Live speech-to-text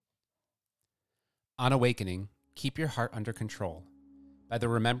On awakening, keep your heart under control. By the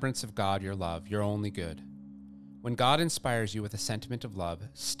remembrance of God, your love, your only good. When God inspires you with a sentiment of love,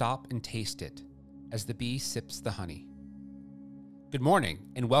 stop and taste it, as the bee sips the honey. Good morning,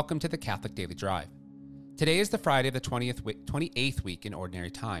 and welcome to the Catholic Daily Drive. Today is the Friday of the 28th week in Ordinary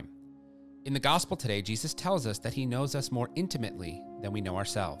Time. In the Gospel today, Jesus tells us that he knows us more intimately than we know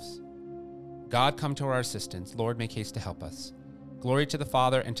ourselves. God, come to our assistance. Lord, make haste to help us. Glory to the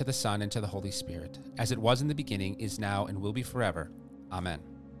Father, and to the Son, and to the Holy Spirit, as it was in the beginning, is now, and will be forever. Amen.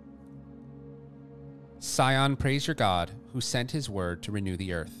 Sion, praise your God, who sent his word to renew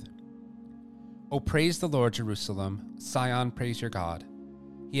the earth. O praise the Lord, Jerusalem. Sion, praise your God.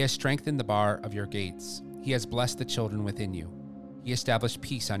 He has strengthened the bar of your gates. He has blessed the children within you. He established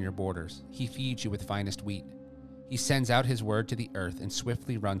peace on your borders. He feeds you with finest wheat. He sends out his word to the earth and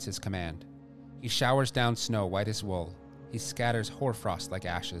swiftly runs his command. He showers down snow white as wool. He scatters hoarfrost like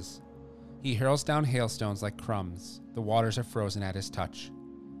ashes. He hurls down hailstones like crumbs. The waters are frozen at his touch.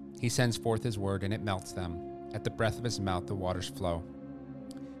 He sends forth his word and it melts them. At the breath of his mouth the waters flow.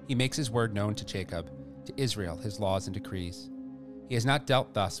 He makes his word known to Jacob, to Israel his laws and decrees. He has not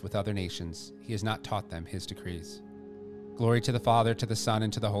dealt thus with other nations. He has not taught them his decrees. Glory to the Father, to the Son,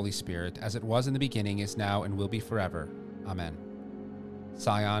 and to the Holy Spirit, as it was in the beginning, is now, and will be forever. Amen.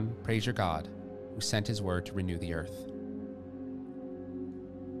 Sion, praise your God, who sent his word to renew the earth.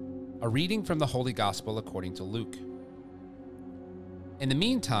 A reading from the Holy Gospel according to Luke. In the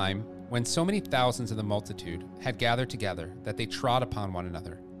meantime, when so many thousands of the multitude had gathered together that they trod upon one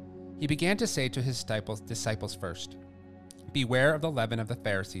another, he began to say to his disciples first, Beware of the leaven of the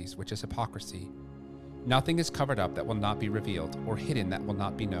Pharisees, which is hypocrisy. Nothing is covered up that will not be revealed, or hidden that will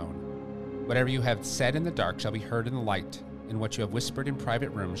not be known. Whatever you have said in the dark shall be heard in the light, and what you have whispered in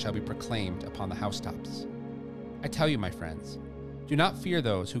private rooms shall be proclaimed upon the housetops. I tell you, my friends, do not fear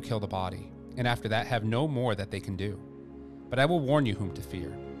those who kill the body, and after that have no more that they can do. But I will warn you whom to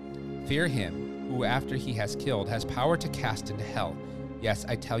fear. Fear him who, after he has killed, has power to cast into hell. Yes,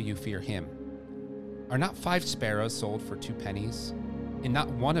 I tell you, fear him. Are not 5 sparrows sold for 2 pennies? And not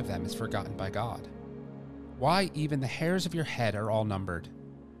one of them is forgotten by God. Why, even the hairs of your head are all numbered.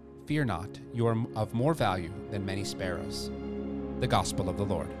 Fear not, you are of more value than many sparrows. The Gospel of the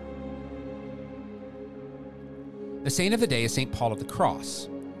Lord. The saint of the day is St. Paul of the Cross.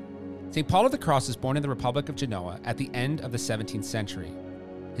 St. Paul of the Cross was born in the Republic of Genoa at the end of the 17th century.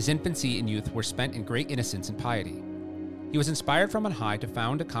 His infancy and youth were spent in great innocence and piety. He was inspired from on high to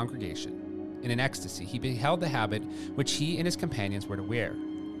found a congregation. In an ecstasy, he beheld the habit which he and his companions were to wear.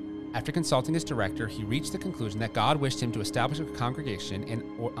 After consulting his director, he reached the conclusion that God wished him to establish a congregation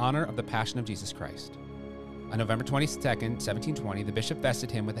in honor of the Passion of Jesus Christ. On November 22nd, 1720, the bishop vested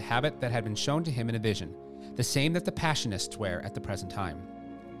him with a habit that had been shown to him in a vision, the same that the Passionists wear at the present time.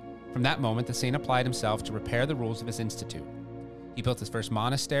 From that moment, the saint applied himself to repair the rules of his institute. He built his first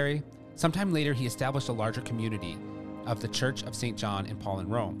monastery. Sometime later, he established a larger community of the Church of St. John and Paul in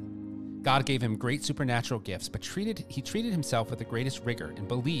Rome. God gave him great supernatural gifts, but he treated himself with the greatest rigor and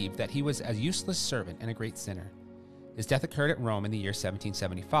believed that he was a useless servant and a great sinner. His death occurred at Rome in the year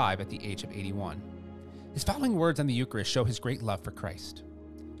 1775 at the age of 81. His following words on the Eucharist show his great love for Christ.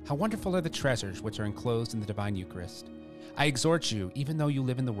 How wonderful are the treasures which are enclosed in the divine Eucharist. I exhort you, even though you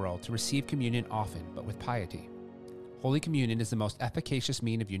live in the world, to receive communion often, but with piety. Holy Communion is the most efficacious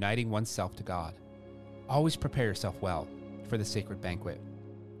means of uniting oneself to God. Always prepare yourself well for the sacred banquet.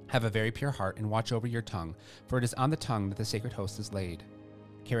 Have a very pure heart and watch over your tongue, for it is on the tongue that the sacred host is laid.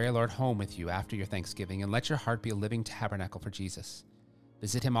 Carry our Lord home with you after your thanksgiving, and let your heart be a living tabernacle for Jesus.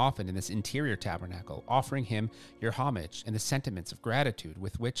 Visit him often in this interior tabernacle, offering him your homage and the sentiments of gratitude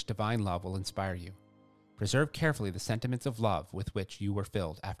with which divine love will inspire you. Preserve carefully the sentiments of love with which you were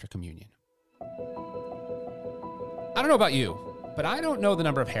filled after communion. I don't know about you, but I don't know the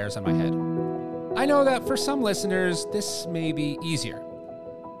number of hairs on my head. I know that for some listeners, this may be easier.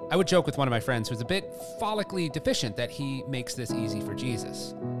 I would joke with one of my friends who's a bit follically deficient that he makes this easy for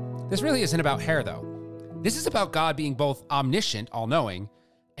Jesus. This really isn't about hair, though. This is about God being both omniscient, all-knowing,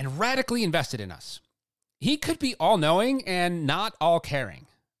 and radically invested in us. He could be all-knowing and not all-caring,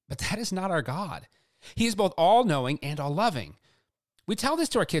 but that is not our God. He is both all-knowing and all-loving. We tell this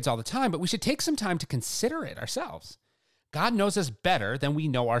to our kids all the time, but we should take some time to consider it ourselves. God knows us better than we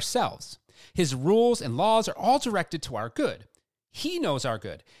know ourselves. His rules and laws are all directed to our good. He knows our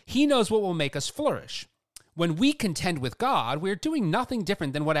good. He knows what will make us flourish. When we contend with God, we're doing nothing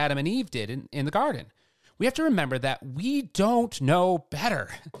different than what Adam and Eve did in the garden. We have to remember that we don't know better.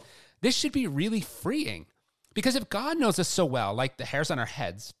 This should be really freeing. Because if God knows us so well, like the hairs on our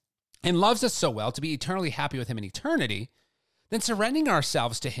heads, and loves us so well to be eternally happy with him in eternity, then surrendering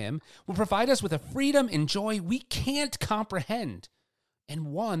ourselves to him will provide us with a freedom and joy we can't comprehend, and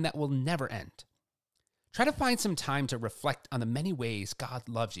one that will never end. Try to find some time to reflect on the many ways God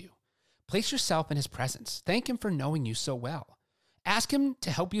loves you. Place yourself in his presence. Thank him for knowing you so well. Ask him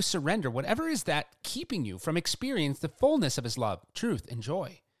to help you surrender whatever is that keeping you from experiencing the fullness of his love, truth, and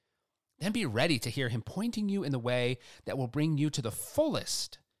joy. Then be ready to hear him pointing you in the way that will bring you to the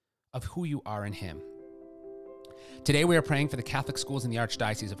fullest of who you are in him. Today we are praying for the Catholic schools in the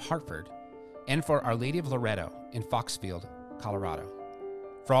Archdiocese of Hartford and for Our Lady of Loretto in Foxfield, Colorado.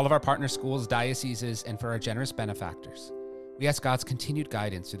 For all of our partner schools, dioceses, and for our generous benefactors, we ask God's continued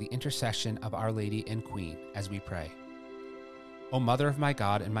guidance through the intercession of Our Lady and Queen as we pray. O Mother of my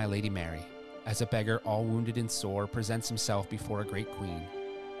God and my Lady Mary, as a beggar all wounded and sore presents himself before a great queen,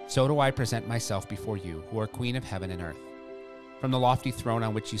 so do I present myself before you, who are Queen of heaven and earth. From the lofty throne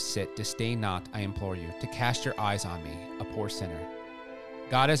on which you sit, disdain not, I implore you, to cast your eyes on me, a poor sinner.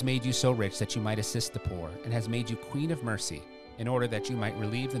 God has made you so rich that you might assist the poor, and has made you Queen of mercy, in order that you might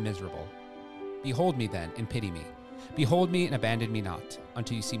relieve the miserable. Behold me then, and pity me. Behold me, and abandon me not,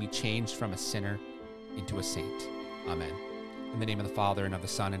 until you see me changed from a sinner into a saint. Amen. In the name of the Father, and of the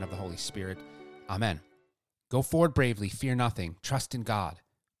Son, and of the Holy Spirit. Amen. Go forward bravely, fear nothing, trust in God.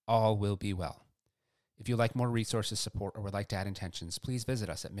 All will be well. If you'd like more resources, support, or would like to add intentions, please visit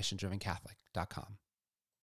us at missiondrivencatholic.com.